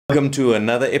Welcome to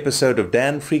another episode of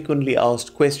Dan Frequently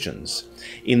Asked Questions.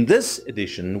 In this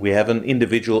edition, we have an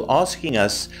individual asking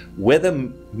us whether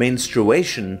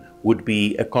menstruation would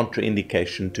be a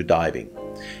contraindication to diving.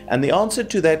 And the answer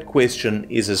to that question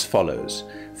is as follows.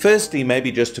 Firstly,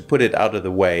 maybe just to put it out of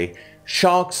the way,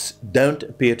 sharks don't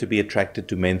appear to be attracted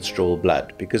to menstrual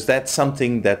blood because that's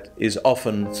something that is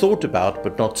often thought about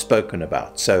but not spoken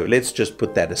about. So let's just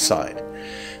put that aside.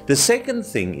 The second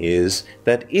thing is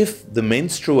that if the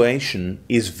menstruation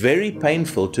is very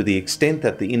painful to the extent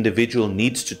that the individual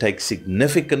needs to take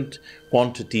significant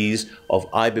quantities of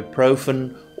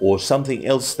ibuprofen or something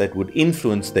else that would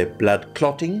influence their blood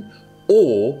clotting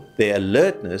or their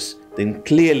alertness, then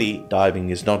clearly diving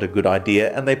is not a good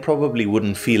idea and they probably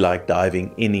wouldn't feel like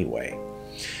diving anyway.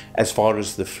 As far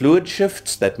as the fluid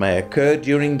shifts that may occur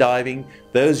during diving,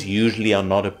 those usually are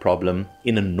not a problem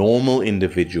in a normal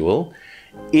individual.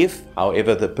 If,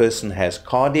 however, the person has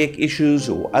cardiac issues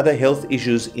or other health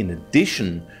issues in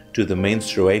addition to the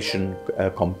menstruation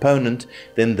component,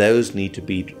 then those need to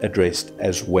be addressed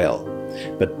as well.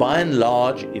 But by and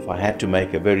large, if I had to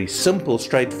make a very simple,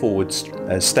 straightforward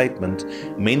statement,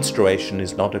 menstruation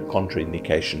is not a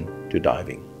contraindication to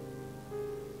diving.